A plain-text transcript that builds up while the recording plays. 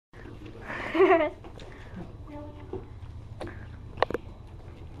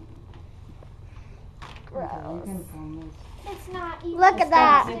Gross. It's not even. Look at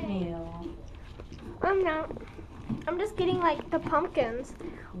that. Meal. I'm not. I'm just getting like the pumpkins.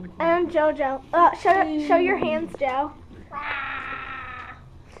 And JoJo. Show your hands, Joe.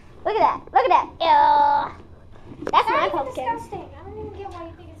 Look at that. Look at that. Ew. That's my pumpkin. Disgusting. I don't even get why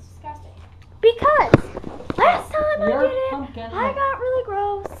you think it's disgusting. Because last time I Your did it, pumpkin. I got really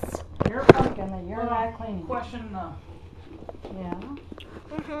gross. Your pumpkin that you're not cleaning. Question, Yeah.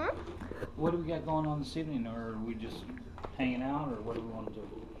 Mhm. what do we got going on this evening? Or are we just hanging out, or what do we want to do?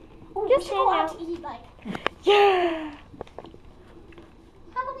 Oh, Just we should go hang out out. to eat, like, Yeah.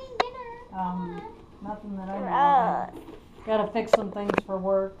 Halloween dinner. Nothing that I know Gross. of. Gotta fix some things for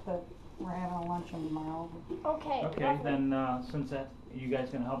work that we're having a luncheon tomorrow. Okay. Okay, lovely. then since that, you guys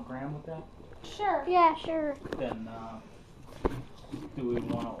gonna help Graham with that? Sure. Yeah, sure. Then do we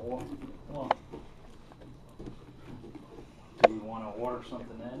want to order? Well, do we want to order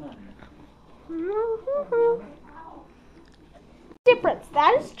something in? Difference.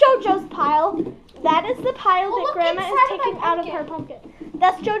 That is JoJo's pile. That is the pile Well, that look Grandma is inside my taking out of her pumpkin. pumpkin.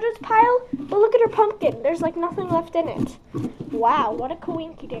 That's JoJo's pile. But look at her pumpkin. There's like nothing left in it. Wow, what a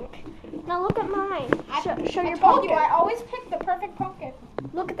coinky dink. Now look at mine. Show I your told pumpkin. you, I always pick the perfect pumpkin.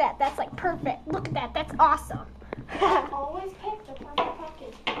 Look at that. That's like perfect. Look at that. That's awesome. I always pick the perfect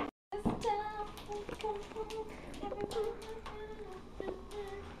pumpkin.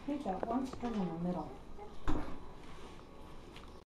 He's got one string in the middle.